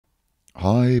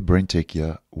Hi, BrenTech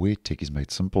here, where tech is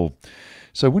made simple.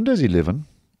 So Windows 11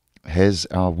 has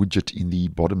our widget in the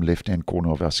bottom left-hand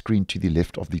corner of our screen to the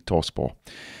left of the taskbar.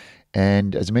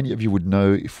 And as many of you would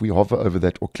know, if we hover over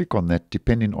that or click on that,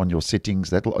 depending on your settings,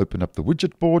 that will open up the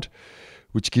widget board,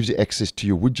 which gives you access to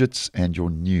your widgets and your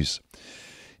news.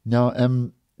 Now,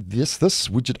 this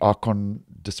widget icon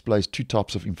displays two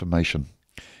types of information.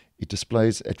 It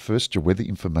displays at first your weather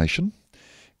information,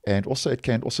 and also it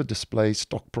can also display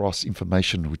stock price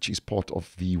information, which is part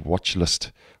of the watch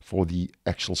list for the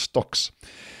actual stocks.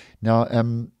 Now,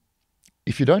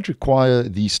 if you don't require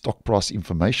the stock price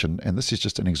information, and this is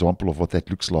just an example of what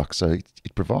that looks like. So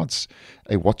it provides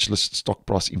a watch list stock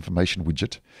price information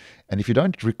widget. And if you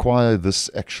don't require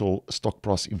this actual stock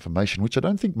price information, which I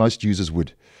don't think most users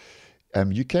would,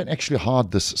 you can actually hide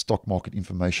this stock market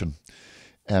information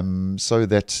so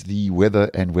that the weather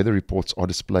and weather reports are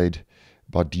displayed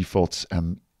by default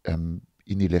in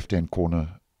the left-hand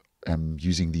corner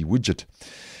using the widget.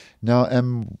 Now,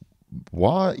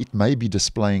 why it may be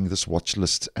displaying this watch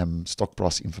list stock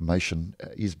price information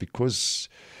is because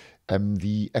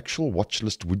the actual watch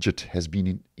list widget has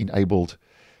been enabled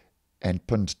and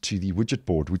pinned to the widget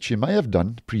board, which you may have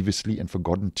done previously and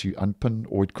forgotten to unpin,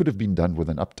 or it could have been done with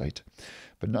an update.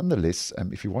 But nonetheless,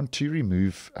 if you want to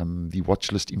remove the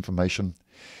watch list information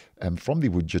from the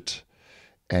widget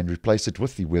and replace it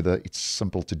with the weather, it's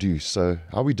simple to do. So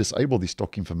how we disable the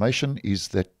stock information is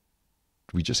that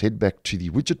we just head back to the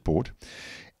widget board,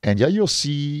 and here you'll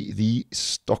see the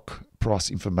stock price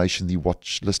information, the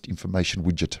watch list information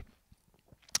widget.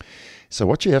 So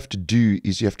what you have to do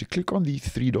is you have to click on the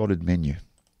three-dotted menu,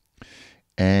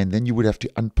 and then you would have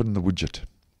to unpin the widget.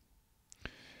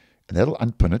 And that'll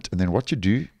unpin it, and then what you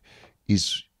do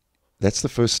is, that's the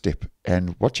first step.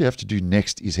 And what you have to do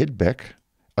next is head back,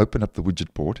 open up the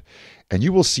widget board, and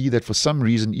you will see that for some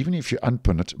reason, even if you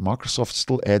unpin it, Microsoft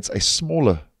still adds a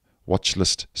smaller watch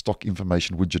list stock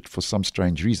information widget for some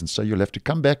strange reason. So you'll have to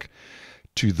come back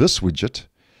to this widget,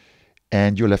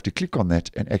 and you'll have to click on that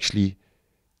and actually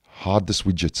hide this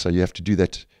widget. So you have to do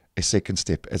that as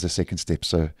a second step.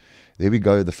 So there we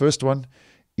go. The first one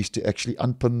is to actually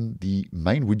unpin the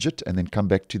main widget and then come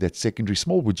back to that secondary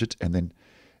small widget and then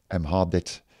hide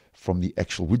that from the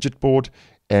actual widget board.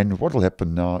 And what will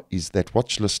happen now is that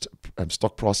watch list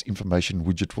stock price information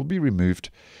widget will be removed,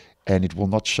 and it will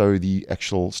not show the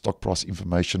actual stock price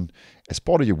information as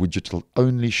part of your widget. It will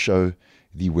only show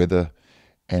the weather,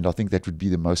 and I think that would be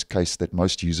the most case that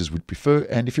most users would prefer.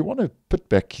 And if you want to put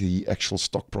back the actual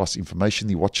stock price information,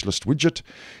 the watch list widget,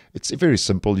 it's very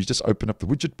simple. You just open up the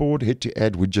widget board, head to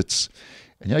add widgets,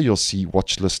 and now you'll see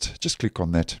watch list. Just click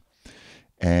on that,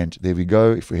 and there we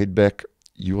go. If we head back,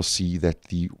 you will see that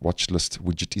the watch list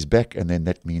widget is back, and then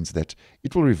that means that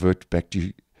it will revert back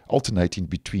to alternating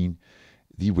between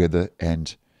the weather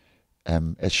and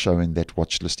as showing that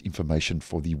watch list information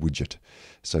for the widget.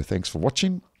 So thanks for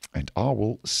watching, and I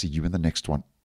will see you in the next one.